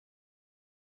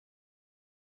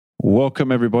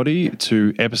Welcome, everybody,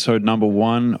 to episode number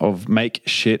 1 of Make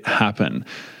Shit Happen.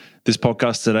 This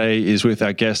podcast today is with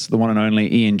our guest, the one and only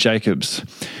Ian Jacobs.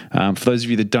 For those of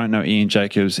you that don't know Ian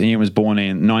Jacobs, Ian was born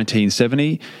in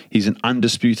 1970. He's an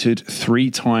undisputed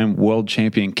 3-time world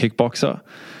champion kickboxer,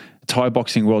 Thai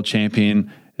boxing world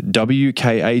champion,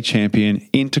 WKA champion,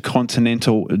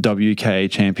 Intercontinental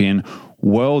WKA champion,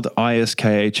 World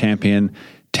ISKA champion,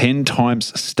 10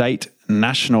 times state,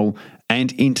 national,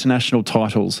 and international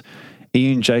titles.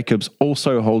 Ian Jacobs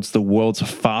also holds the world's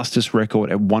fastest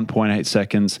record at 1.8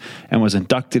 seconds and was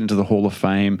inducted into the Hall of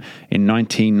Fame in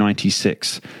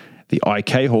 1996, the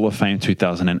IK Hall of Fame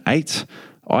 2008,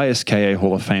 ISKA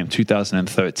Hall of Fame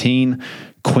 2013,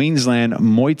 Queensland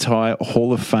Muay Thai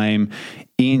Hall of Fame.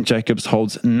 Ian Jacobs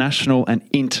holds national and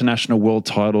international world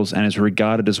titles and is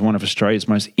regarded as one of Australia's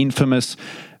most infamous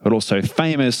but also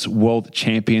famous world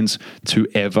champions to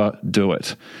ever do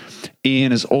it.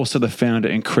 Ian is also the founder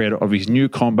and creator of his new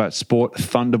combat sport,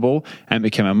 Thunderball, and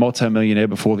became a multi-millionaire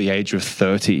before the age of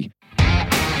 30.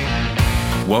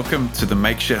 Welcome to the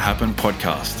Make Shit Happen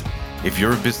podcast. If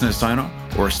you're a business owner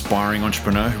or aspiring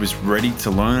entrepreneur who is ready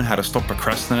to learn how to stop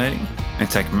procrastinating and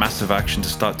take massive action to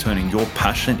start turning your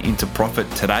passion into profit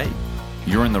today,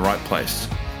 you're in the right place.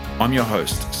 I'm your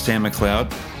host, Sam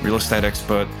McLeod, real estate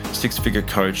expert, 6-figure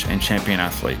coach, and champion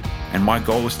athlete. And my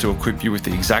goal is to equip you with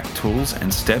the exact tools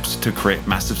and steps to create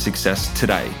massive success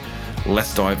today.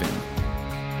 Let's dive in.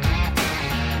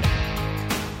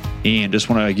 Ian, just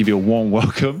want to give you a warm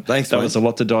welcome. Thanks, That mate. was a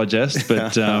lot to digest,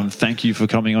 but thank you for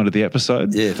coming onto the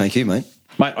episode. Yeah, thank you, mate.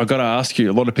 Mate, I've got to ask you,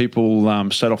 a lot of people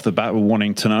straight off the bat were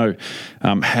wanting to know,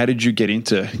 how did you get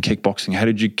into kickboxing? How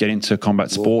did you get into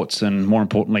combat sports? And more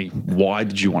importantly, why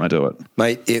did you want to do it?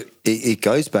 Mate, it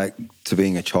goes back to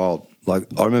being a child. Like,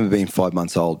 I remember being 5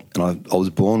 months old and I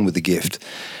was born with a gift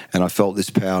and I felt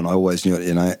this power and I always knew it,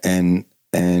 you know, and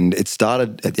it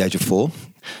started at the age of 4.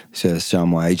 So showing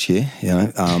my age here, you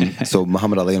know. So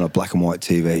Muhammad Ali on a black and white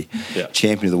TV,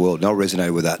 champion of the world. And I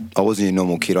resonated with that. I wasn't a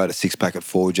normal kid. I had a 6-pack at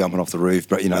 4, jumping off the roof,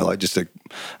 but, you know, like just a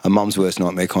mum's worst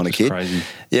nightmare kind of kid. Crazy.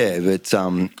 Yeah, but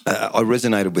I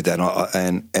resonated with that.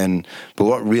 But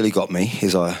what really got me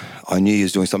is I knew he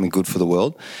was doing something good for the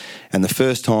world. And the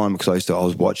first time, because I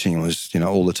was watching, it was, you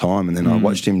know, all the time. And then I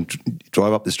watched him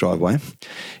drive up this driveway,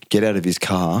 get out of his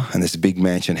car, and there's a big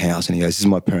mansion house. And he goes, "This is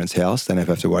my parents' house. They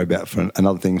never have to worry about for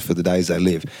another thing for the days they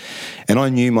live." And I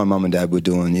knew my mum and dad were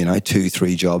doing, you know,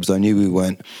 2-3 jobs. I knew we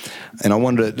weren't. And I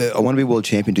wanted to be world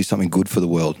champion, do something good for the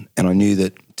world. And I knew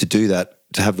that to do that,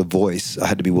 to have the voice, I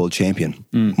had to be world champion.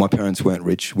 My parents weren't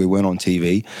rich. We weren't on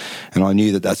TV. And I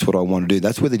knew that that's what I wanted to do.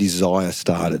 That's where the desire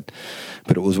started.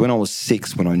 But it was when I was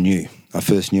 6 when I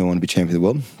first knew I wanted to be champion of the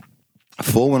world.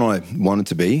 4 when I wanted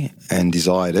to be and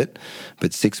desired it,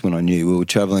 but 6 when I knew. We were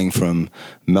travelling from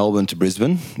Melbourne to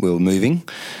Brisbane. We were moving.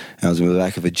 I was in the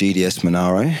back of a GDS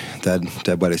Monaro. Dad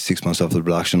waited 6 months off the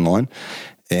production line.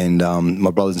 And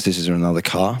my brothers and sisters were in another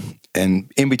car.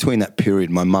 And in between that period,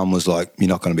 my mum was like, "You're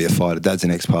not going to be a fighter. Dad's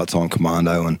an ex-part-time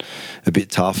commando and a bit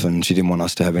tough," and she didn't want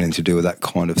us to have anything to do with that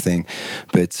kind of thing.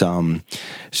 But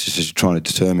she's just trying to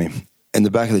deter me. In the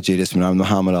back of the GDS, when the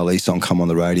Muhammad Ali song come on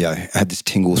the radio, I had this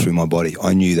tingle through my body.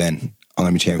 I knew then I'm going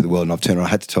to be champion of the world. And I've turned around.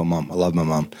 I had to tell Mum. I love my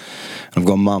mum. And I've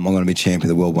gone, "Mum, I'm going to be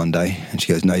champion of the world one day." And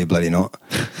she goes, "No, you're bloody not."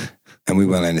 And we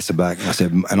went into the back. And I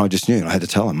said, and I just knew. And I had to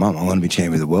tell her, "Mum, I'm going to be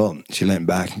champion of the world." She leant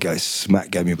back and goes,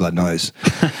 smack, gave me a blood nose.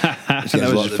 She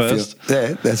goes, That was your first?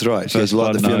 Yeah, that's right. She goes,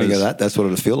 "Like the feeling nose. of that, that's what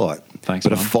it'll feel like." Thanks,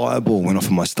 but Mum. a fireball went off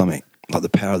in my stomach, like the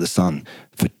power of the sun,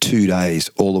 for 2 days,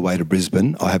 all the way to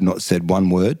Brisbane. I have not said one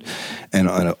word. And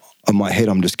on my head,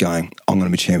 I'm just going, "I'm going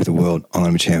to be champion of the world. I'm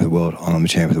going to be champion of the world. I'm going to be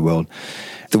champion of the world."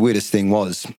 The weirdest thing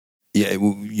was,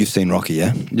 you've seen Rocky,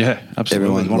 yeah? Yeah,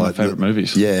 absolutely. It's one of my favourite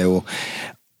movies. Yeah, well,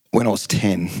 when I was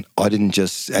 10, I didn't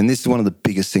just, and this is one of the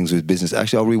biggest things with business.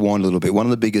 Actually, I'll rewind a little bit. One of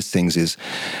the biggest things is,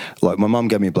 like, my mum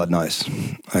gave me a blood nose,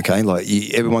 okay? Like,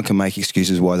 everyone can make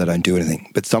excuses why they don't do anything.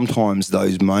 But sometimes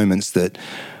those moments that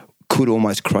could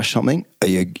almost crush something are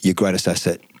your greatest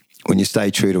asset. When you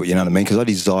stay true to it, you know what I mean? Because I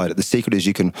desired it. The secret is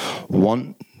you can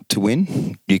want to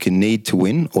win, you can need to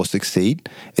win or succeed.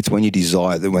 It's when you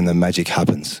desire that when the magic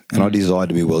happens. And I desired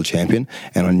to be world champion,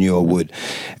 and I knew I would.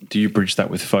 Do you bridge that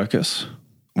with focus?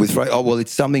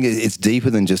 It's something, it's deeper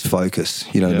than just focus.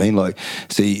 You know what I mean? Like,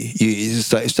 see, you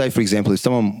say, for example, if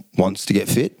someone wants to get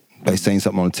fit, they've seen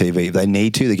something on TV. If they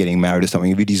need to, they're getting married or something.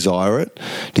 If you desire it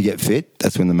to get fit,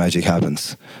 that's when the magic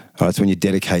happens. All right, it's when you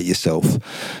dedicate yourself.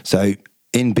 So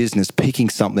in business, picking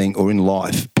something, or in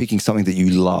life, picking something that you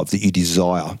love, that you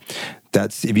desire,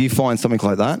 That's if you find something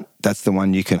like that, that's the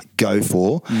one you can go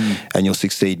for, and you'll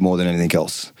succeed more than anything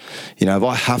else. You know, if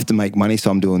I have to make money,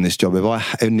 so I'm doing this job. If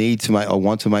I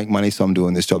want to make money, so I'm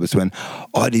doing this job. It's when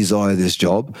I desire this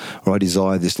job, or I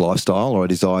desire this lifestyle, or I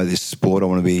desire this sport. I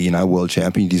want to be, you know, world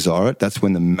champion. You desire it. That's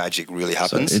when the magic really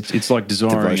happens. So it's like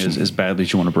desiring as badly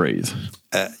as you want to breathe.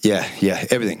 Yeah,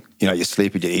 everything. You know, you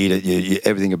sleep it, you eat it, you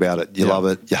everything about it. You love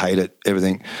it, you hate it,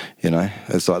 everything. You know,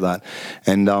 it's like that.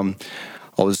 And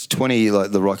I was 20,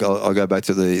 like the Rocky. I'll go back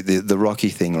to the Rocky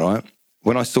thing, right?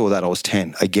 When I saw that, I was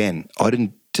 10. Again, I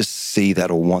didn't just see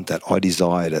that or want that. I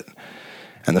desired it.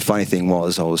 And the funny thing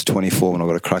was, I was 24 when I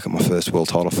got a crack at my first world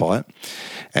title fight.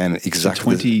 And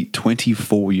exactly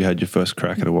 24, you had your first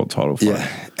crack at a world title fight.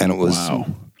 Yeah, and it was... Wow.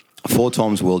 4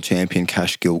 times world champion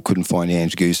Cash Gill couldn't find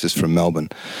Ange Goussis from Melbourne.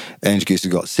 Ange Goussis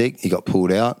got sick. He got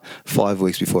pulled out 5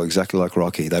 weeks before, exactly like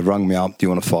Rocky. They rung me up, do you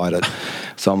want to fight it?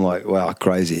 So I'm like, wow,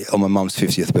 crazy. On my mum's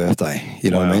 50th birthday, you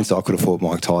know what I mean? So I could have fought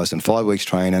Mike Tyson. 5 weeks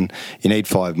training. You need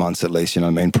 5 months at least, you know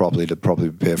what I mean, properly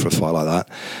prepare for a fight like that.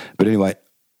 But anyway,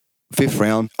 5th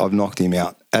round, I've knocked him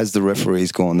out. As the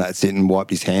referee's gone, that's it, and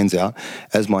wiped his hands out.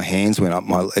 As my hands went up,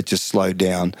 it just slowed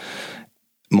down.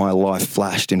 My life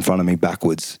flashed in front of me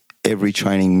backwards. Every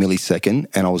training millisecond,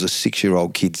 and I was a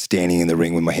 6-year-old kid standing in the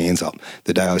ring with my hands up.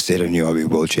 The day I said I knew I'd be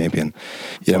world champion.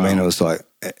 You know what I mean? It was like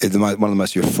one of the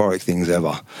most euphoric things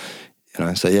ever. You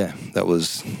know, so yeah, that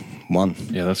was one.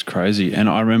 Yeah, that's crazy. And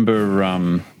I remember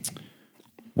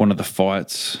one of the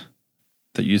fights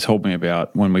that you told me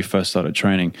about when we first started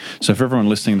training. So for everyone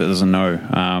listening that doesn't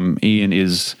know, Ian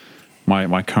is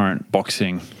my current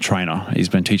boxing trainer. He's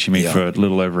been teaching me for a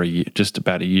little over a year, just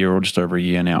about a year or just over a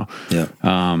year now. Yeah.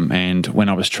 And when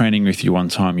I was training with you one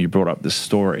time, you brought up this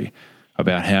story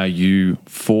about how you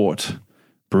fought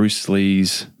Bruce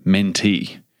Lee's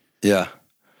mentee. Yeah.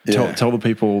 Tell the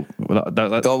people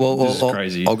this is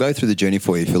crazy. I'll go through the journey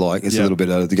for you if you like. It's a little bit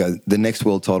out of to go. The next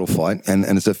world title fight, and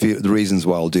it's a few. The reasons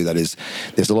why I'll do that is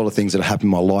there's a lot of things that happen in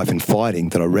my life in fighting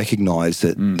that I recognise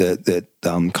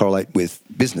that correlate with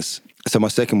business. So my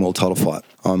second world title fight,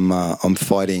 I'm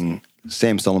fighting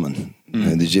Sam Solomon,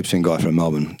 the Egyptian guy from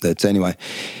Melbourne.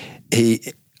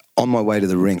 On my way to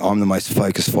the ring, I'm the most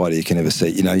focused fighter you can ever see.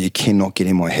 You know, you cannot get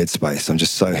in my headspace. I'm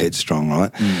just so headstrong,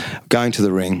 right? Going to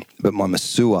the ring, but my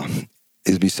masseur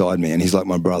is beside me, and he's like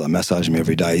my brother, massaging me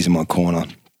every day. He's in my corner,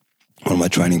 one of my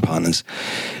training partners.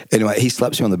 Anyway, he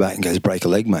slaps me on the back and goes, "Break a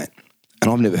leg, mate." And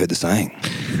I've never heard the saying.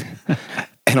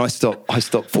 And I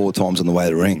stopped 4 times on the way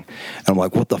to the ring. And I'm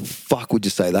like, what the fuck would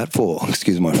you say that for?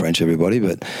 Excuse my French, everybody,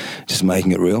 but just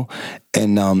making it real.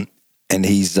 And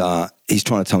he's trying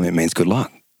to tell me it means good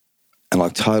luck. And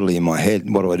like totally in my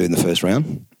head, what do I do in the first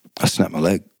round? I snap my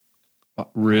leg.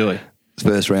 Really?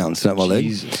 First round, snap my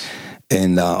leg.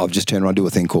 And I've just turned around, do a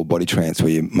thing called body trance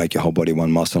where you make your whole body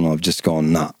one muscle, and I've just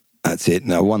gone, nah, that's it.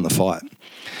 And I won the fight.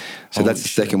 So that's the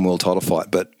second world title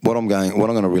fight. But what I'm going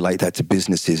to relate that to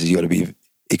business is you got to be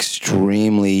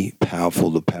extremely powerful,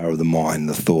 the power of the mind,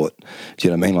 the thought. Do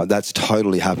you know what I mean? Like that's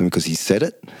totally happened because he said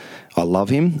it. I love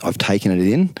him. I've taken it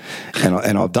in,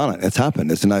 and I've done it. It's happened.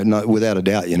 It's no without a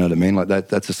doubt. You know what I mean? Like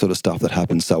that's the sort of stuff that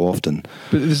happens so often.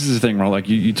 But this is the thing, right? Like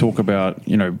you talk about,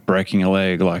 you know, breaking a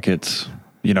leg, like it's,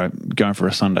 you know, going for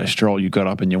a Sunday stroll. You got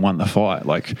up and you won the fight.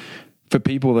 Like for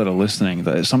people that are listening,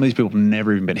 some of these people have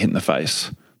never even been hit in the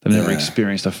face. They've never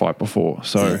experienced a fight before.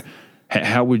 So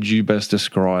how would you best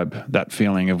describe that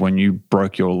feeling of when you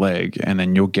broke your leg and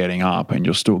then you're getting up and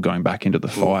you're still going back into the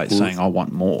fight saying, I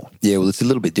want more? Yeah, well, it's a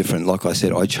little bit different. Like I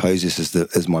said, I chose this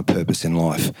as my purpose in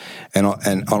life. And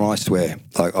I swear,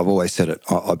 like I've always said it,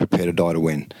 I prepare to die to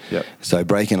win. Yep. So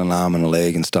breaking an arm and a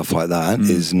leg and stuff like that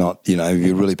is not, you know, if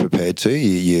you're really prepared to,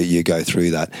 you go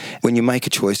through that. When you make a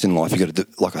choice in life, you got to,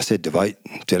 like I said, devote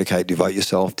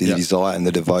yourself to the desire, and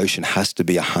the devotion has to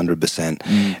be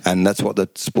 100%. And that's what the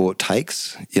sport takes.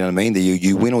 You know what I mean?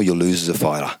 You win or you lose as a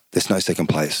fighter. There's no second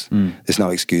place. There's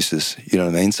no excuses. You know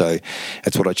what I mean? So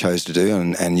that's what I chose to do.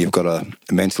 And you've got to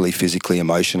mentally, physically,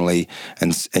 emotionally,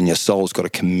 and your soul's got to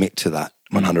commit to that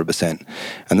 100%.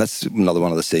 And that's another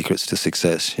one of the secrets to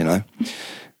success, you know?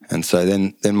 And so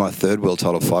then my third world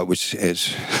title fight, which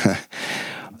is...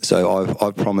 So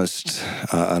I've promised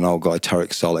an old guy,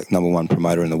 Tarek Solek, #1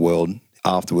 promoter in the world,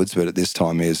 afterwards, but at this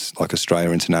time he is like Australia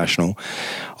International.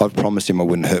 I've promised him I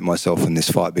wouldn't hurt myself in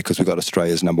this fight because we got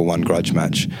Australia's #1 grudge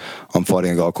match. I'm fighting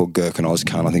a guy called Gurkhan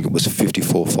Ozkan. I think it was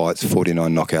 54 fights,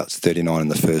 49 knockouts, 39 in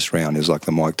the first round. He was like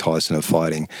the Mike Tyson of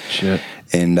fighting. Shit.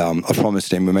 And I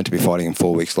promised him, we're meant to be fighting him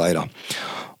 4 weeks later.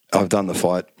 I've done the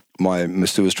fight. My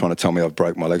masseur was trying to tell me I've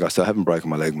broke my leg. I said, I haven't broken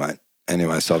my leg, mate.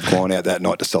 Anyway, so I've gone out that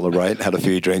night to celebrate, had a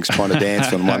few drinks, trying to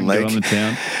dance on one leg. Go on the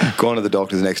town. Gone to the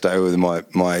doctor the next day with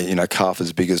my calf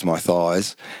as big as my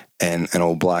thighs and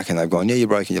all black, and they've gone, yeah, you're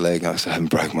breaking your leg. And I said, I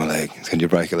haven't broken my leg. Can you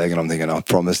break your leg? And I'm thinking, I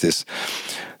promise this,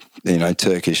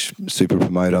 Turkish super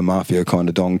promoter, mafia kind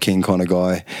of Don King kind of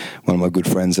guy, one of my good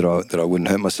friends that I wouldn't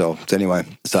hurt myself. So anyway,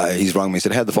 so he's rung me and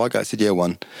said, how'd the fight go? I said, yeah,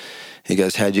 won. He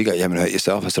goes, how'd you go? You haven't hurt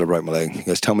yourself? I said, I broke my leg. He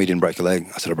goes, tell me you didn't break your leg.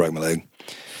 I said, I broke my leg.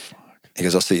 He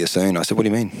goes, I'll see you soon. I said, what do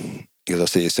you mean? He goes, I'll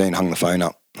see you soon. Hung the phone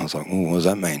up. I was like, oh, what does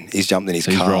that mean? He's jumped in his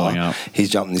car. He's rolling up. He's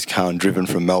jumped in his car and driven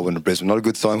from Melbourne to Brisbane. Not a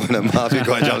good sign when a mafia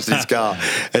guy jumps in his car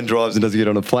and drives and doesn't get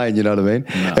on a plane, you know what I mean?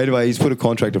 No. Anyway, he's put a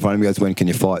contract in front of me. He goes, when can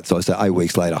you fight? So I said, 8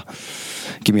 weeks later.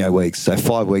 Give me 8 weeks. So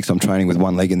 5 weeks I'm training with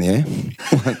one leg in the air.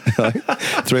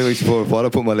 3 weeks before a fight, I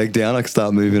put my leg down. I can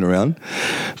start moving around.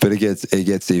 But it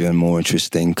gets even more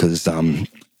interesting because I'm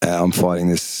fighting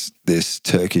this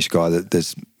Turkish guy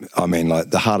that's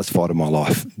the hardest fight of my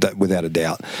life, that, without a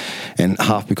doubt. And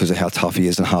half because of how tough he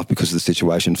is and half because of the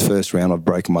situation. First round, I've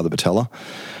broken my patella.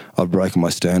 I've broken my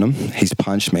sternum. He's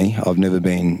punched me. I've never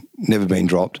been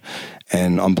dropped,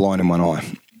 and I'm blind in one eye.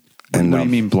 And what do you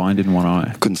mean blind in one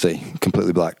eye? Couldn't see,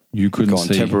 completely black. You couldn't gone,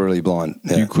 see? Temporarily blind.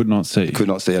 Yeah. You could not see? Could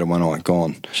not see out of one eye,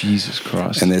 gone. Jesus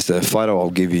Christ. And there's a photo I'll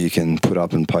give you can put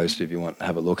up and post if you want to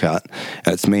have a look at.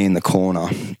 And it's me in the corner.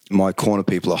 My corner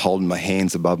people are holding my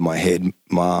hands above my head,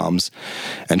 my arms,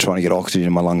 and trying to get oxygen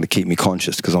in my lung to keep me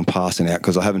conscious because I'm passing out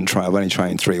because I've only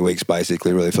trained 3 weeks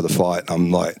basically really for the fight.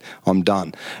 I'm like, I'm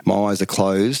done. My eyes are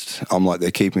closed. I'm like, they're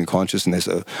keeping me conscious. And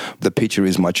the picture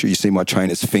is you see my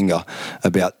trainer's finger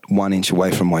about 1 inch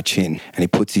away from my chin. And he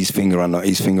puts his finger under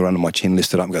my chin,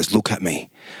 lifted up and goes, look at me.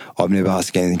 I've never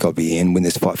asked anything I'll be in. Win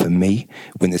this fight for me,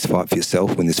 win this fight for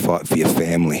yourself, win this fight for your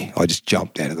family. I just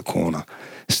jumped out of the corner,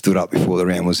 stood up before the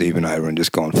round was even over and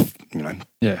just gone,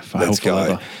 let's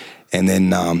go. And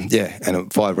then, and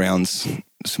at 5 rounds,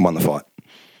 just won the fight.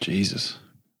 Jesus,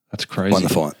 that's crazy. Won the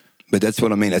fight. But that's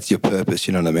what I mean. That's your purpose.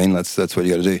 You know what I mean? That's what you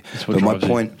got to do. But my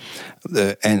point,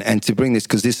 and to bring this,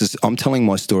 I'm telling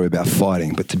my story about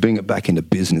fighting, but to bring it back into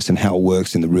business and how it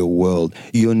works in the real world,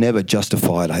 you're never just a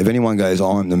fighter. If anyone goes,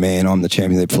 I'm the man, I'm the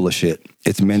champion, they're full of shit.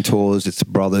 It's mentors, it's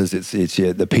brothers, it's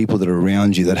the people that are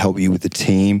around you that help you with the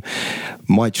team.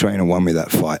 My trainer won me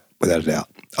that fight, without a doubt.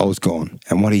 I was gone.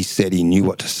 And what he said, he knew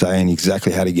what to say and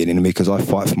exactly how to get into me because I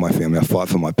fight for my family, I fight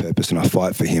for my purpose, and I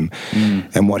fight for him.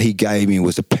 And what he gave me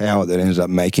was a power that ended up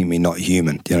making me not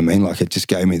human. Do you know what I mean? Like it just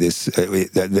gave me this,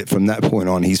 from that point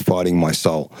on, he's fighting my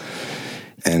soul.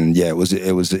 And yeah, it was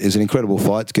an incredible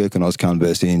fight. It's Gurkhan Ozkan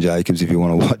versus Ian Jacobs. If you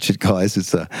want to watch it, guys,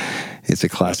 it's a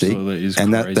classic. Absolutely, it is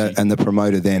and crazy. And the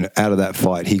promoter then out of that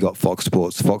fight, he got Fox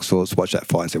Sports. Fox Sports watched that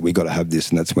fight and said, "We got to have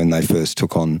this." And that's when they first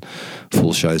took on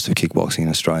full shows of kickboxing in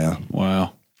Australia.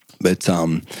 Wow. But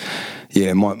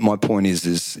my point is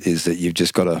that you've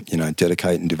just got to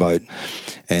dedicate and devote,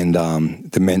 and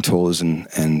the mentors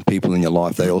and people in your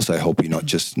life, they also help you not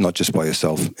just by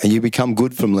yourself, and you become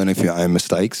good from learning from your own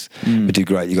mistakes. But you're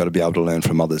great. You got to be able to learn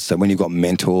from others. So when you've got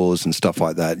mentors and stuff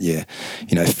like that,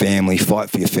 family, fight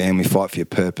for your family, fight for your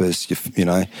purpose.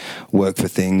 Work for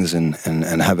things and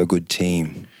have a good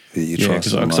team that you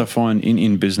trust. Because I find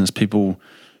in business people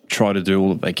try to do all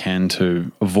that they can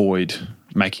to avoid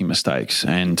making mistakes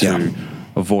and to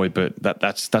avoid, but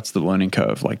that's the learning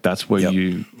curve. Like that's where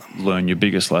you learn your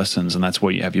biggest lessons, and that's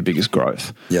where you have your biggest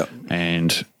growth.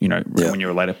 And when you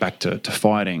relate it back to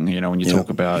fighting, when you talk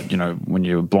about when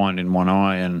you're blind in one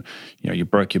eye and you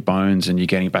broke your bones and you're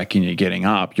getting back in, you're getting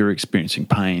up, you're experiencing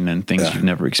pain and things you've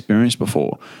never experienced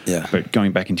before. But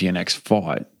going back into your next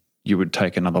fight, you would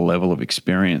take another level of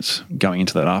experience going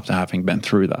into that after having been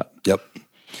through that.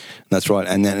 That's right.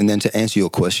 And then to answer your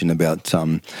question about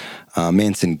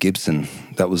Manson Gibson,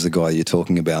 that was the guy you're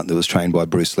talking about that was trained by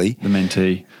Bruce Lee. The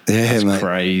mentee. Yeah, that's mate.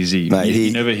 Crazy. Mate,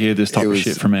 you never hear this type of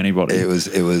shit from anybody. It was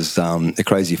a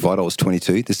crazy fight. I was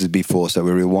 22. This is before, so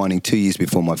we're rewinding 2 years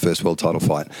before my first world title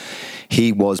fight.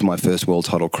 He was my first world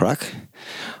title crack,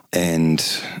 and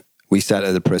we sat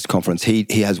at the press conference. He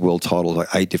has world titles, like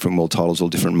 8 different world titles, all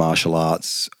different martial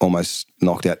arts, almost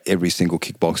knocked out every single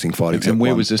kickboxing fight except And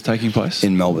where one. was this taking place?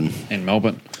 In Melbourne. In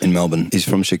Melbourne. In Melbourne. He's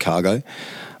from Chicago.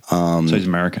 So he's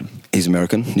American. He's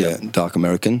American, dark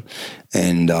American.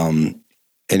 And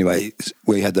anyway,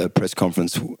 we had the press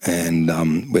conference and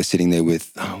we're sitting there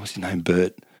with, what's his name,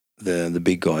 Bert, the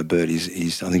big guy, Bert.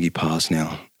 He's I think he passed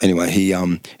now. Anyway, he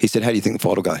said, how do you think the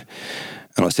fight will go?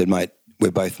 And I said, mate, we're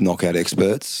both knockout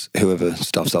experts. Whoever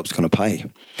stuffs up's going to pay.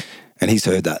 And he's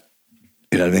heard that.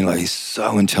 You know what I mean? Like, he's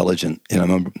so intelligent. You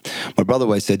know, my brother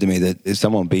always said to me that if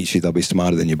someone beats you, they'll be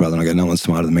smarter than your brother. And I go, no one's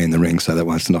smarter than me in the ring, so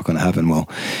that's not going to happen. Well,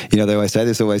 you know, they always say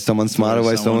this, always someone smarter,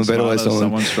 always someone better, always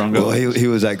someone stronger. Well, he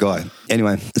was that guy.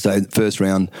 Anyway, so first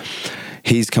round,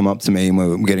 he's come up to me and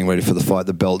we're getting ready for the fight.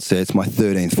 The belt's there. It's my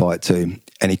 13th fight too.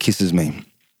 And he kisses me.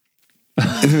 In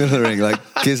the middle of the ring, like,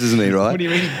 kisses me, right? What do you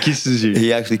mean he kisses you?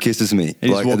 He actually kisses me. He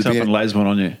just walks up and lays one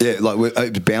on you. Yeah, like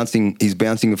we're bouncing. He's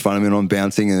bouncing in front of me and I'm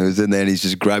bouncing, and it was in there, and he's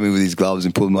just grabbing me with his gloves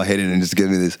and pulling my head in and just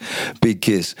giving me this big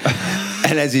kiss.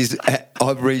 And as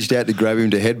I've reached out to grab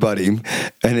him to headbutt him,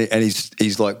 and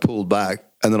he's like pulled back.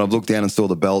 And then I've looked down and saw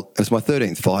the belt. It's my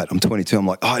 13th fight. I'm 22. I'm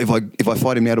like, if I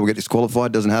fight him now, do I get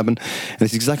disqualified? Doesn't happen. And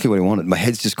it's exactly what he wanted. My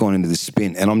head's just gone into this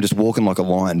spin, and I'm just walking like a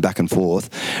lion back and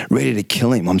forth, ready to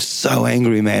kill him. I'm so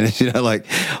angry, man. You know, like,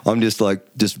 I'm just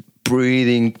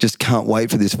breathing, just can't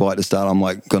wait for this fight to start. I'm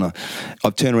like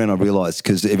I've turned around and I've realised,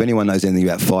 because if anyone knows anything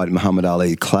about fighting, Muhammad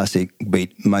Ali, classic,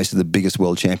 beat most of the biggest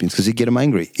world champions because he'd get them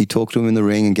angry. He'd talk to them in the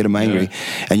ring and get them angry,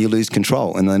 and you lose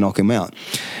control and they knock him out.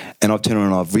 And I've turned around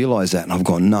and I've realised that, and I've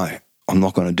gone, no, I'm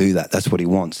not going to do that. That's what he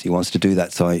wants. He wants to do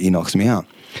that, so he knocks me out.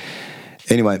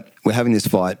 Anyway, we're having this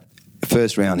fight.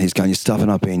 First round, he's going, you're stuffing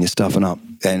up, Ian, you're stuffing up.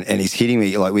 And he's hitting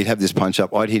me, like, we'd have this punch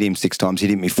up. I'd hit him 6 times,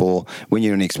 he'd hit me 4. When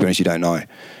you're inexperienced, you don't know.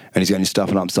 And he's going, you're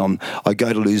stuffing up. So I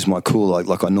go to lose my cool,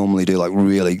 like I normally do, like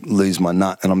really lose my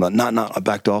nut. And I'm like, nut. I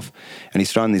backed off. And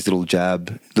he's throwing this little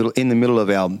jab, in the middle of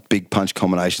our big punch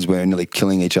combinations where we're nearly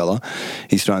killing each other.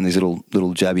 He's throwing these little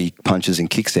jabby punches and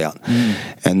kicks out.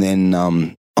 And then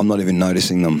I'm not even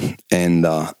noticing them. And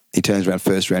he turns around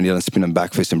first round, he doesn't spin and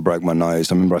back fist and broke my nose.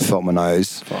 I remember I felt my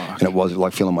nose. And it was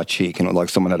like feeling my cheek, and it was like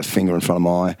someone had a finger in front of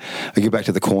my eye. I get back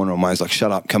to the corner and my was like,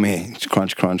 shut up, come here.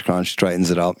 Crunch, crunch, crunch, straightens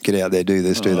it up. Get out there, do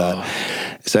this, do that.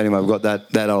 So anyway, I've got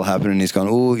that all happening, and he's gone,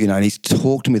 and he's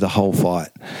talked to me the whole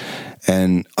fight.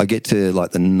 And I get to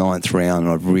like the 9th round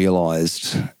and I've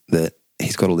realised that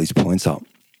he's got all these points up.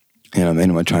 You know what I mean?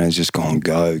 And my trainer's just gone,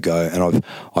 go. And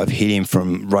I've hit him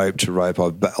from rope to rope.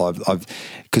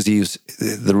 Because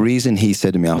the reason he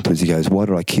said to me afterwards, he goes, why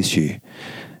did I kiss you?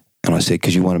 And I said,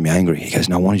 because you wanted me angry. He goes,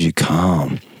 no, I wanted you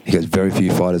calm. He goes, very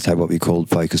few fighters have what we call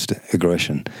focused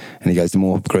aggression. And he goes, the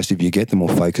more aggressive you get, the more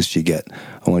focused you get.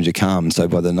 I wanted you calm. And so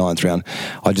by the 9th round,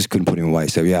 I just couldn't put him away.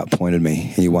 So he outpointed me.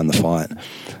 He won the fight.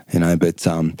 You know, but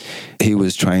he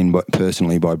was trained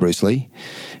personally by Bruce Lee.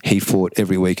 He fought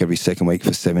every week, every second week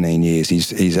for 17 years.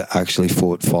 He's actually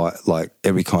fought like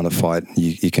every kind of fight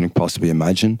you can possibly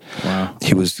imagine. Wow.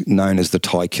 He was known as the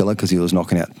Thai killer because he was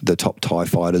knocking out the top Thai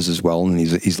fighters as well. And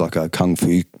he's like a kung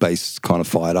fu based kind of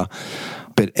fighter.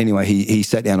 But anyway, he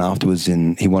sat down afterwards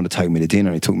and he wanted to take me to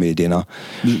dinner. He took me to dinner.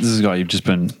 This is a guy you've just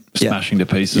been smashing to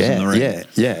pieces in the ring.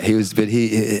 Yeah. He was, but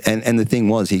and the thing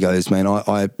was, he goes, man,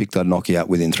 I picked that knock you out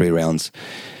within 3 rounds.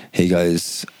 He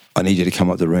goes, I need you to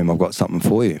come up to the room. I've got something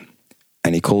for you.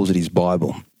 And he calls it his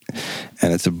Bible.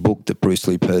 And it's a book that Bruce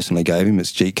Lee personally gave him.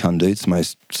 It's Jeet Kune Do. It's the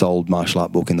most sold martial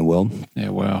art book in the world. Yeah,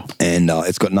 wow. And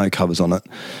it's got no covers on it.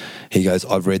 He goes,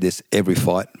 I've read this every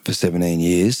fight for 17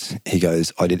 years. He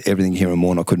goes, I did everything here and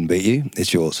more and I couldn't beat you.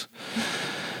 It's yours.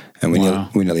 And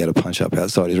we nearly had a punch up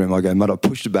outside his room. I go, mate, I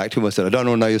pushed it back to him. I said, I don't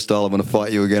want to know your style. I'm going to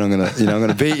fight you again. I'm going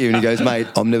to beat you. And he goes, mate,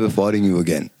 I'm never fighting you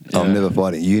again. Yeah. I'm never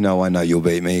fighting. I know you'll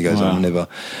beat me. He goes, I'm never.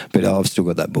 But I've still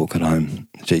got that book at home,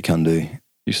 Jeet Kune Do.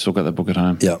 You still got that book at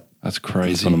home? Yeah. That's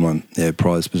crazy. It's one of my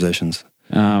prized possessions.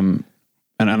 And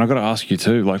I've got to ask you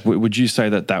too, like, would you say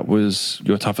that was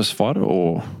your toughest fighter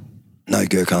or? No,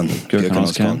 Gurkhan. Gurkhan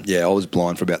was gone. Yeah, I was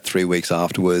blind for about 3 weeks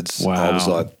afterwards. Wow. I was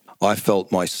like, I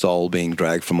felt my soul being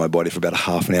dragged from my body for about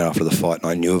half an hour after the fight, and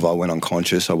I knew if I went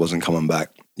unconscious, I wasn't coming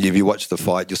back. If you watch the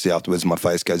fight, you'll see afterwards my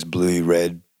face goes blue,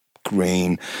 red,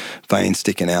 green, veins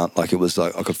sticking out. Like, it was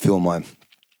like I could feel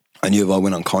I knew if I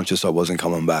went unconscious, I wasn't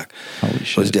coming back. Holy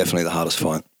shit. It was definitely the hardest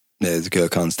fight. Yeah, the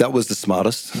Gurkhans. That was the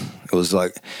smartest. It was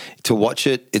like, to watch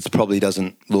it, it probably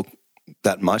doesn't look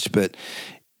that much, but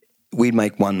we'd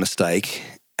make one mistake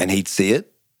and he'd see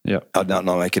it. Yeah, I'd not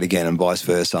make it again, and vice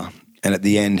versa. And at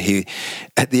the end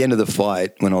of the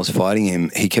fight, when I was fighting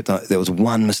him, there was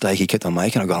one mistake he kept on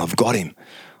making. I go, I've got him.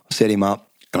 I set him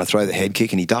up and I throw the head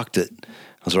kick and he ducked it.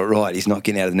 I was like, right, he's not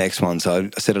getting out of the next one. So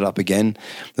I set it up again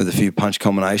with a few punch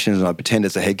combinations and I pretended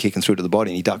it's a head kick and threw it to the body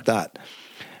and he ducked that.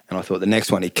 And I thought, the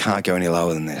next one, he can't go any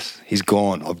lower than this. He's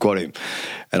gone. I've got him.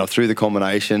 And I threw the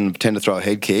combination, pretended to throw a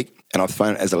head kick, and I've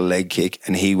thrown it as a leg kick,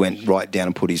 and he went right down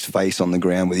and put his face on the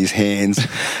ground with his hands.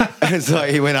 And so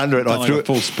he went under it. I threw it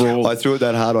full sprawl. I threw it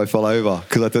that hard I fell over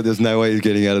because I thought there's no way he's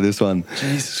getting out of this one.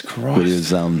 Jesus Christ. But he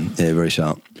was, very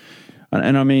sharp.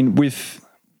 And I mean, with,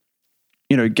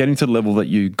 getting to the level that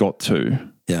you got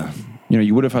to, yeah,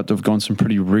 you would have had to have gone some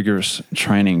pretty rigorous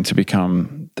training to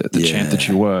become the champ that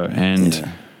you were.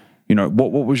 And,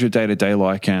 what was your day-to-day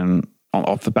like? And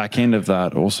off the back end of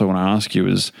that, also want to ask you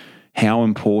is, how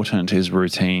important is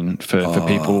routine for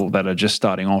people that are just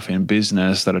starting off in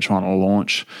business, that are trying to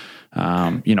launch,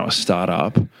 a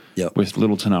startup with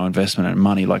little to no investment and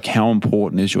money? Like, how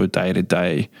important is your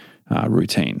day-to-day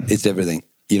routine? It's everything.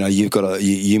 You've got to,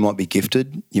 you might be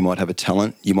gifted, you might have a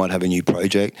talent, you might have a new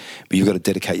project, but you've got to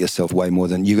dedicate yourself way more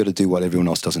than, you've got to do what everyone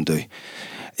else doesn't do.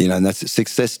 And that's,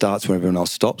 success starts where everyone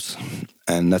else stops.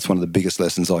 And that's one of the biggest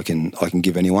lessons I can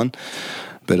give anyone.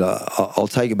 But I'll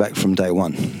take it back from day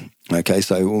one. Okay,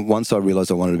 so once I realised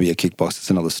I wanted to be a kickboxer, it's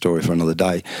another story for another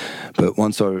day. But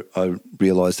once I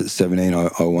realised at 17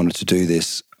 I wanted to do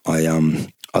this, I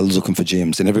was looking for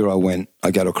gyms. And everywhere I went,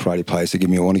 I go to a karate place, they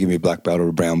want to give me a black belt or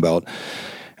a brown belt.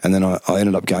 And then I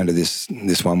ended up going to this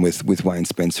one with Wayne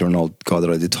Spencer, an old guy that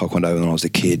I did taekwondo when I was a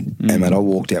kid. And man, I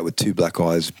walked out with 2 black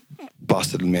eyes,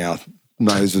 busted mouth,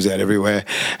 nose was out everywhere.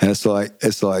 And it's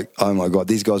like, oh my God,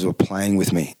 these guys were playing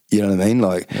with me. You know what I mean?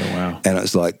 Like, wow. And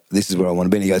it's like, this is where I want to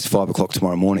be. And he goes, 5 o'clock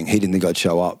tomorrow morning. He didn't think I'd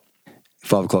show up.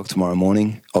 5 o'clock tomorrow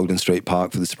morning, Ogden Street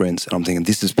Park for the sprints. And I'm thinking,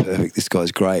 this is perfect. This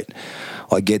guy's great.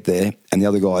 I get there and the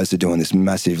other guys are doing this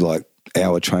massive,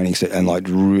 hour training set and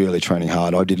really training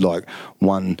hard. I did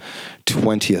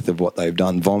 1/20th of what they've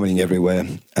done, vomiting everywhere.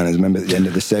 And I remember at the end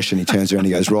of the session, he turns around and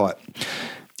he goes, right,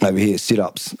 over here,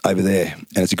 sit-ups over there.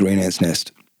 And it's a green ant's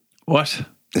nest. What?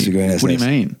 It's a green ant's nest. What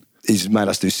do you mean? He's made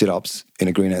us do sit-ups in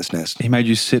a green ant's nest. He made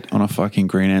you sit on a fucking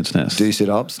green ant's nest? Do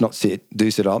sit-ups, not sit. Do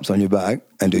sit-ups on your back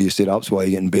and do your sit-ups while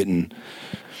you're getting bitten.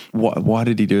 Why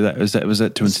did he do that? Was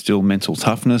that to instill mental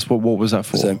toughness? What was that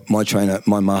for? So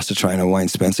my master trainer, Wayne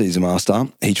Spencer, he's a master.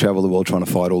 He travelled the world trying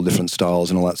to fight all different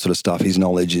styles and all that sort of stuff. His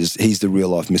knowledge he's the real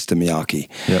life Mr. Miyagi.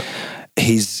 Yep.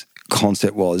 His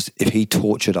concept was, if he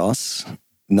tortured us,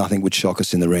 nothing would shock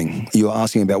us in the ring. You're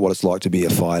asking about what it's like to be a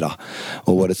fighter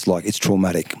or what it's like. It's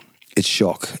traumatic. It's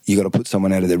shock. You got to put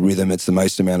someone out of their rhythm. It's the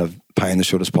most amount of pain, the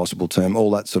shortest possible term,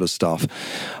 all that sort of stuff.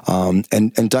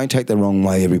 And don't take the wrong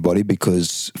way, everybody,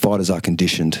 because fighters are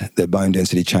conditioned. Their bone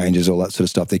density changes, all that sort of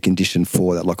stuff. They're conditioned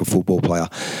for that, like a football player.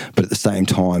 But at the same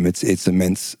time, it's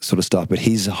immense sort of stuff. But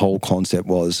his whole concept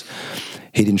was,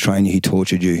 he didn't train you, he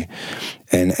tortured you.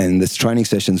 And the training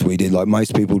sessions we did,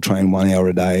 most people train 1 hour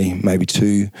a day, maybe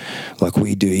 2.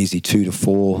 We do easy 2 to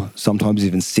 4, sometimes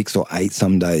even 6 or 8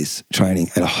 some days training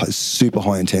at a super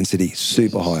high intensity,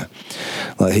 super high.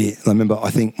 I remember, I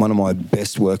think one of my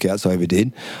best workouts I ever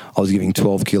did, I was giving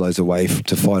 12 kilos away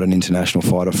to fight an international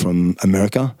fighter from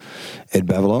America, Ed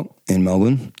Bavilock in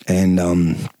Melbourne. And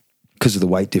because of the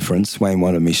weight difference, Wayne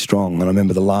wanted me strong. And I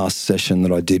remember the last session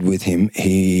that I did with him,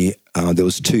 there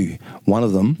was 2. One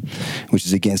of them, which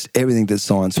is against everything that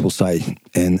science will say,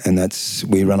 and that's,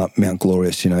 we run up Mount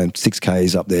Glorious,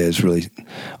 6Ks up there is really,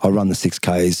 I run the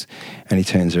 6Ks, and he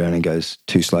turns around and goes,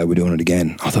 too slow, we're doing it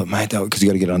again. I thought, mate, because you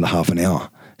got to get under half an hour.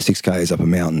 6Ks up a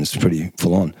mountain is pretty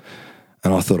full on.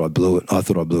 And I thought I blew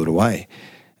it away.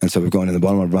 And so we've gone in the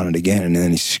bottom, I'd run it again, and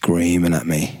then he's screaming at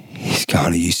me. He's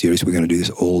going, are you serious? We're going to do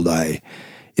this all day.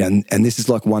 Yeah, and this is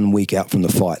 1 week out from the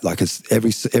fight. It's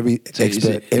every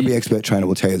expert trainer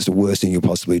will tell you it's the worst thing you'll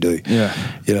possibly do. Yeah.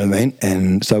 You know what I mean?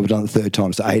 And so we've done it the 3rd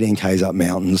time. So 18 Ks up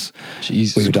mountains.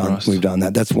 Jesus We've done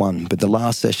that. That's one. But the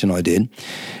last session I did,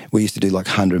 we used to do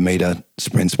 100-metre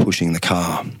sprints pushing the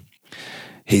car.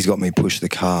 He's got me push the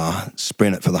car,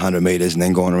 sprint it for the 100 metres, and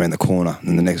then going around the corner,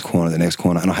 and the next corner.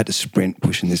 And I had to sprint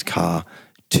pushing this car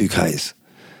 2 Ks.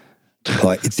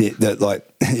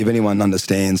 If anyone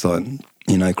understands,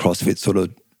 CrossFit sort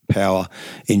of power,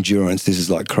 endurance, this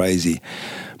is crazy.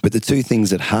 But the 2 things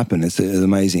that happen, it's an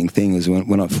amazing thing, is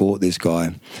when I fought this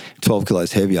guy, 12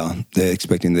 kilos heavier, they're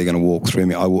expecting they're going to walk through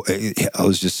me. I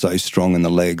was just so strong in the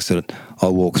legs that I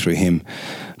walked through him.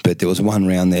 But there was one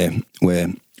round there where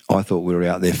I thought we were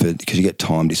out there because you get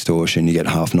time distortion, you get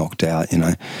half knocked out, And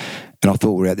I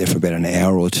thought we were out there for about an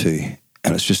hour or 2.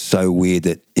 And it's just so weird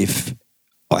that if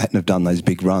I hadn't have done those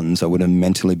big runs, I would have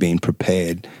mentally been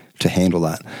prepared to handle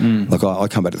that. I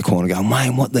come back to the corner and go,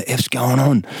 Wayne, what the F's going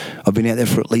on? I've been out there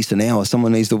for at least an hour.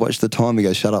 Someone needs to watch the time. He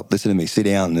goes, shut up, listen to me, sit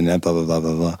down, and blah, blah, blah,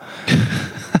 blah, blah.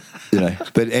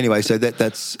 But anyway, so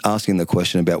that's asking the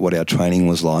question about what our training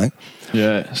was like.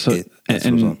 Yeah. So,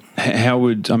 how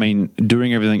would,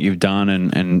 doing everything you've done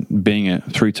and being a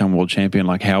 3-time world champion,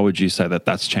 how would you say that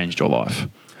that's changed your life?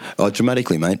 Oh,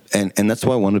 dramatically, mate. And that's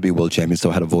why I wanted to be world champion,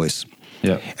 so I had a voice.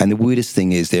 Yeah. And the weirdest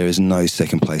thing is there is no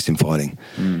second place in fighting.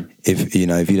 If you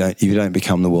don't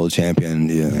become the world champion,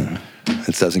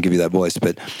 It doesn't give you that voice.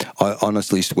 But I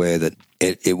honestly swear that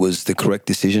it was the correct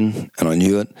decision, and I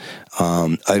knew it.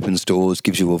 Opens doors,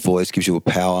 gives you a voice, gives you a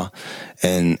power,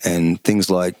 and things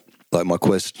like my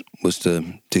quest was to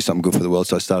do something good for the world.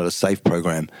 So I started a SAFE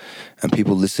program, and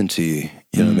people listen to you.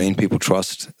 You know what I mean? People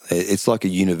trust. It's like a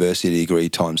university degree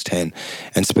times 10.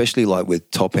 And especially like with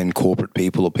top-end corporate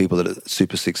people or people that are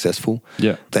super successful,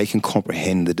 they can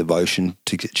comprehend the devotion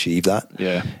to achieve that.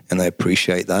 Yeah. And they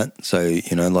appreciate that. So,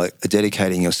 you know, like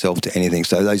dedicating yourself to anything.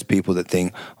 So those people that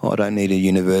think, I don't need a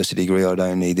university degree, I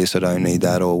don't need this, I don't need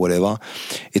that, or whatever,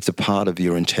 it's a part of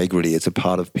your integrity. It's a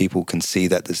part of people can see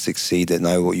that to succeed, that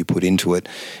know what you put into it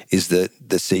is the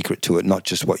secret to it, not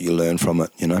just what you learn from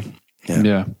it, you know?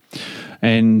 Yeah.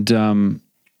 And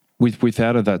with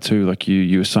out of that too, like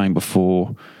you were saying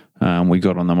before, we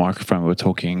got on the microphone, we were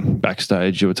talking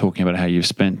backstage, you were talking about how you've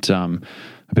spent a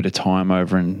bit of time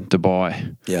over in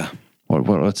Dubai. Yeah.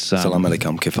 What's Salam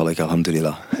alaikum, kefalik,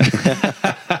 alhamdulillah.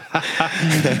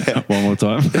 One more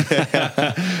time.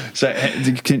 So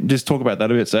can just talk about that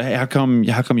a bit. So how come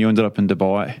you ended up in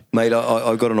Dubai? Mate,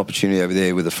 I got an opportunity over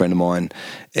there with a friend of mine,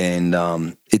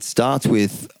 and it starts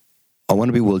with, I want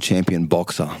to be world champion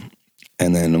boxer.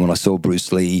 And then when I saw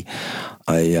Bruce Lee,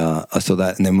 I saw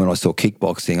that. And then when I saw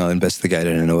kickboxing, I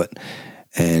investigated into it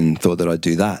and thought that I'd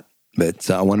do that. But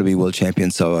I want to be world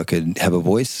champion so I could have a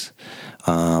voice.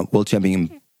 World champion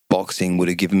in boxing would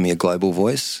have given me a global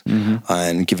voice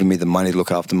and given me the money to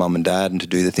look after mum and dad and to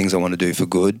do the things I want to do for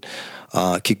good.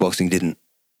 Kickboxing didn't.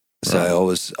 So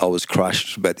I was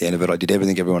crushed at the end of it. I did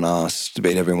everything everyone asked to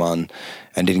beat everyone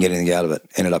and didn't get anything out of it.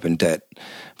 Ended up in debt.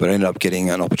 But I ended up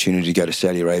getting an opportunity to go to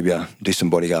Saudi Arabia, do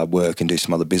some bodyguard work and do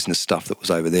some other business stuff that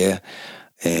was over there,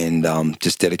 and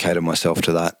just dedicated myself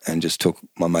to that and just took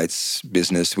my mate's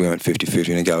business. We went 50-50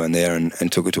 to go in there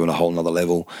and took it to a whole nother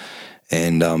level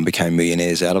and became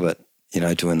millionaires out of it, you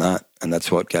know, doing that. And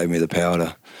that's what gave me the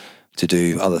power to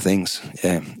do other things.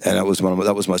 Yeah. And that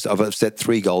was I've set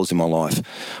 3 goals in my life.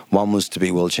 One was to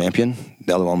be world champion.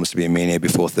 The other one was to be a millionaire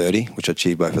before 30, which I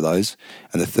achieved both of those.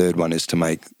 And the third one is to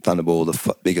make Thunderball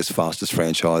the biggest, fastest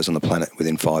franchise on the planet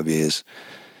within 5 years.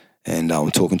 And I'm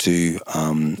talking to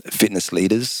fitness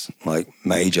leaders, like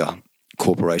major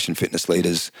corporation fitness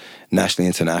leaders, nationally,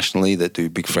 internationally, that do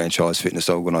big franchise fitness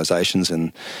organisations,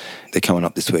 and they're coming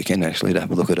up this weekend actually to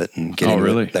have a look at it and get into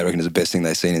really? it. They reckon it's the best thing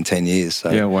they've seen in 10 years. So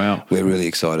yeah, wow. We're really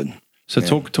excited. So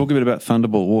talk a bit about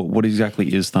Thunderball. What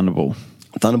exactly is Thunderball?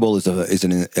 Thunderball is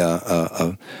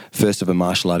a first of a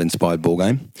martial art inspired ball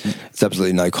game. It's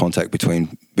absolutely no contact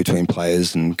between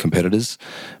players and competitors.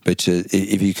 But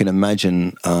if you can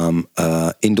imagine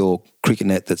indoor cricket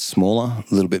net that's smaller,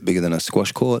 a little bit bigger than a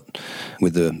squash court,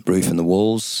 with the roof and the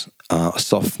walls, a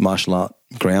soft martial art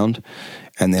ground,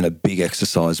 and then a big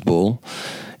exercise ball.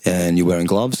 And you're wearing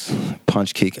gloves,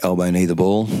 punch, kick, elbow, knee the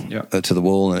ball to the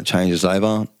wall, and it changes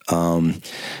over.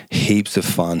 Heaps of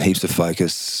fun, heaps of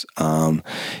focus.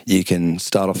 You can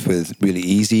start off with really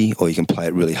easy, or you can play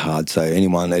it really hard. So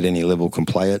anyone at any level can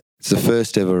play it. It's the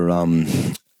first ever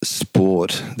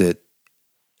sport that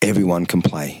everyone can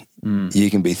play. You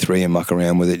can be 3 and muck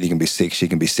around with it. You can be 6, you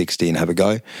can be 60 and have a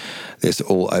go. It's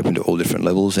all open to all different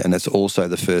levels. And it's also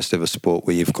the first ever sport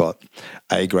where you've got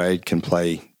A grade can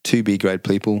play 2 B grade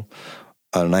people,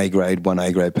 an A grade, 1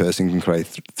 A grade person can create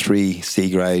 3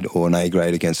 C grade, or an A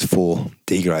grade against 4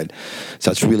 D grade. So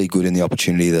it's really good in the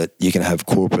opportunity that you can have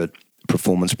corporate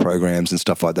performance programs and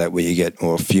stuff like that where you get,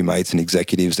 or a few mates and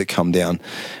executives that come down,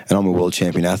 and I'm a world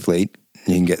champion athlete.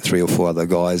 You can get 3 or 4 other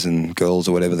guys and girls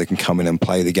or whatever that can come in and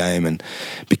play the game, and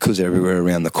because they're everywhere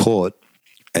around the court,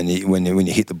 and when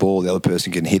you hit the ball, the other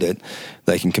person can hit it,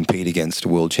 they can compete against a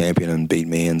world champion and beat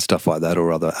me and stuff like that,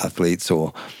 or other athletes,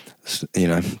 or, you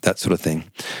know, that sort of thing.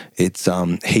 It's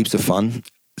heaps of fun.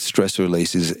 Stress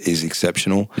release is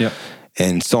exceptional. Yeah.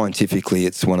 And scientifically,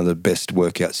 it's one of the best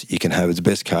workouts you can have. It's the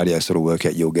best cardio sort of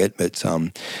workout you'll get, but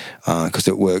because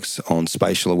it works on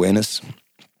spatial awareness,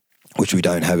 which we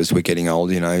don't have as we're getting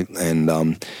old, you know, and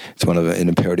it's an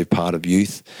imperative part of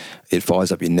youth. It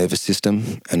fires up your nervous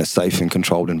system in a safe and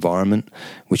controlled environment,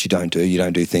 which you don't do. You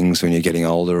don't do things when you're getting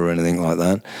older or anything like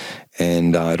that.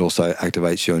 And it also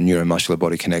activates your neuromuscular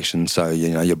body connection, so, you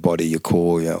know, your body, your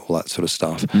core, all that sort of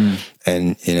stuff.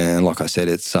 And, you know, and like I said,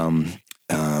 it's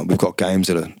we've got games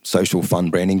that are social, fun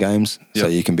branding games. Yep. So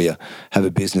you can have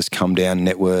a business, come down,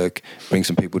 network, bring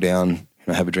some people down,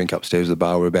 have a drink upstairs at the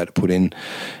bar we're about to put in,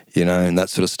 you know, and that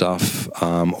sort of stuff.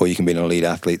 Or you can be an elite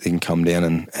athlete that can come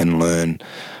down and learn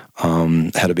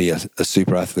how to be a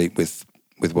super athlete with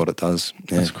with what it does.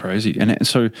 Yeah. That's crazy. And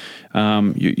so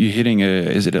you're hitting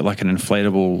is it like an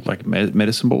inflatable like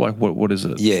medicine ball? Like what is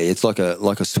it? Yeah, it's like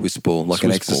a Swiss ball, like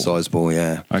an exercise ball.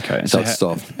 Yeah. Okay. So it's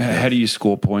soft. How do you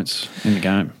score points in the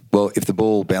game? Well, if the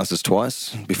ball bounces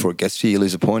twice before it gets to you, you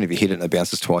lose a point. If you hit it and it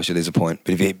bounces twice, you lose a point.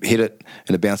 But if you hit it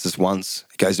and it bounces once,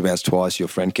 it goes to bounce twice, your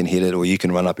friend can hit it, or you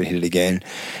can run up and hit it again.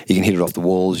 You can hit it off the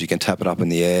walls, you can tap it up in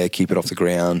the air, keep it off the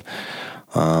ground.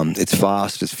 It's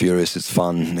fast, it's furious, it's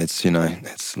fun. It's,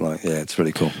 it's like, it's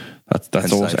really cool. That's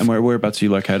awesome. Safe. And whereabouts are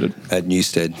you located? At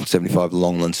Newstead, 75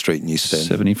 Longland Street, Newstead.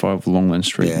 75 Longland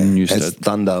Street in Newstead. It's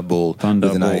Thunderball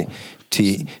with an A.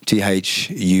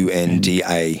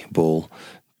 THUNDA ball.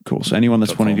 Cool. So anyone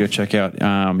that's wanting to go check out,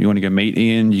 you want to go meet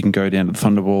Ian, you can go down to the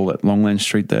Thunderball at Longland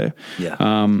Street there. Yeah.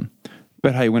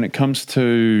 But hey, when it comes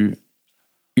to,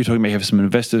 you're talking about you have some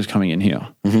investors coming in here.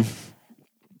 Mm-hmm.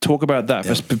 Talk about that.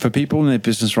 Yeah. For people in their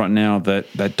business right now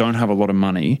that don't have a lot of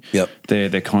money,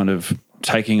 they're kind of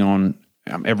taking on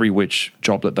every which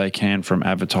job that they can, from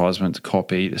advertisement to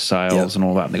copy to sales and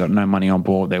all that. They got no money on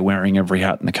board. They're wearing every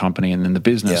hat in the company and in the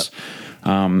business.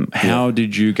 How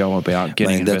did you go about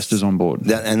getting investors on board?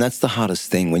 And that's the hardest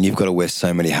thing. When you've got to wear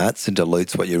so many hats, it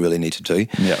dilutes what you really need to do.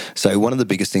 Yeah. So one of the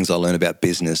biggest things I learned about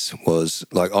business was,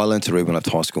 like, I learned to read when I left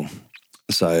high school.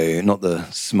 So not the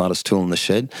smartest tool in the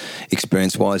shed.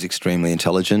 Experience-wise, extremely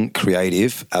intelligent,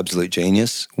 creative, absolute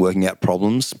genius, working out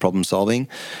problems, problem solving,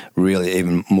 really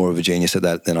even more of a genius at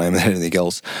that than I am at anything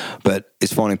else. But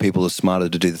it's finding people who are smarter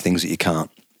to do the things that you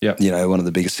can't. Yeah. One of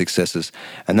the biggest successes.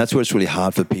 And that's where it's really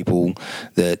hard for people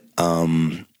that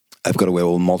have got to wear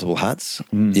all multiple hats.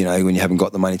 When you haven't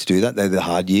got the money to do that, they're the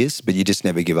hard years, but you just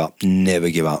never give up.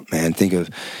 Never give up, man. Think of,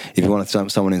 if you want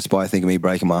someone to inspire, think of me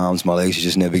breaking my arms, my legs. You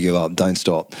just never give up. Don't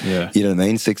stop. Yeah. You know what I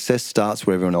mean? Success starts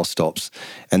where everyone else stops.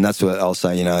 And that's what I'll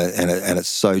say, and it's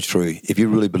so true. If you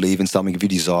really believe in something, if you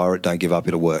desire it, don't give up.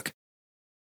 It'll work.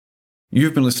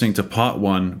 You've been listening to part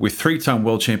 1 with 3-time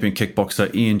world champion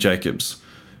kickboxer Ian Jacobs.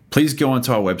 Please go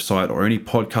onto our website or any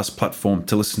podcast platform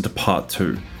to listen to part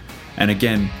 2. And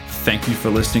again, thank you for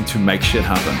listening to Make Shit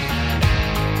Happen.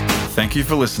 Thank you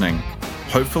for listening.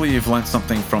 Hopefully you've learned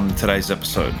something from today's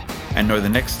episode and know the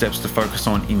next steps to focus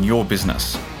on in your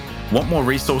business. Want more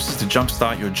resources to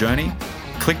jumpstart your journey?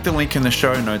 Click the link in the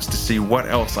show notes to see what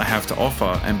else I have to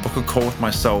offer and book a call with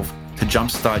myself to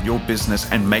jumpstart your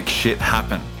business and make shit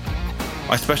happen.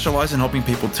 I specialize in helping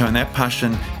people turn their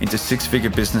passion into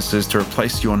 6-figure businesses to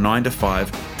replace your 9-to-5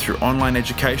 through online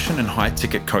education and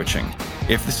high-ticket coaching.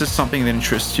 If this is something that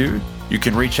interests you, you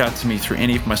can reach out to me through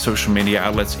any of my social media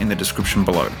outlets in the description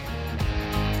below.